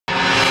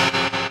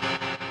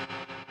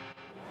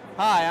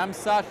Hi, I'm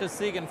Sascha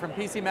Segan from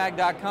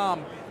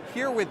PCMag.com,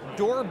 here with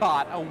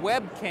DoorBot, a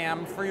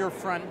webcam for your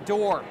front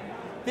door.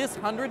 This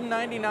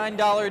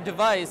 $199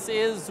 device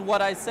is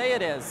what I say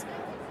it is.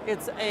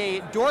 It's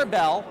a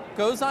doorbell,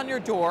 goes on your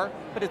door,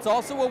 but it's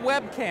also a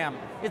webcam.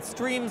 It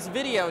streams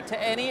video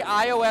to any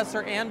iOS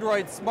or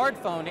Android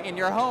smartphone in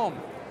your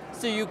home.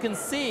 So you can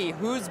see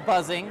who's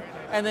buzzing,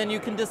 and then you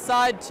can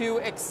decide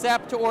to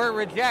accept or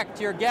reject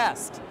your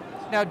guest.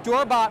 Now,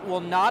 DoorBot will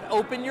not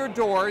open your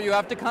door. You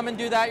have to come and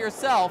do that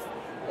yourself,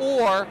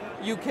 or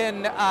you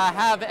can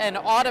have an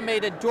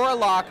automated door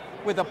lock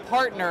with a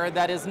partner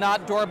that is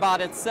not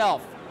DoorBot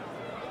itself.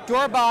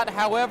 DoorBot,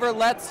 however,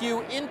 lets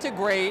you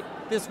integrate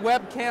this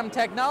webcam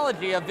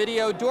technology, a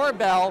video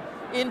doorbell,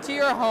 into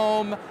your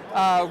home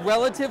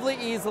relatively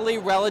easily,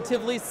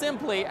 relatively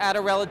simply, at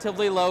a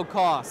relatively low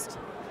cost.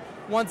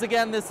 Once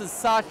again, this is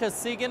Sascha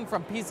Segan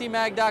from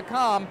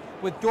PCMag.com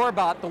with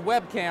DoorBot, the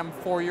webcam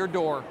for your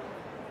door.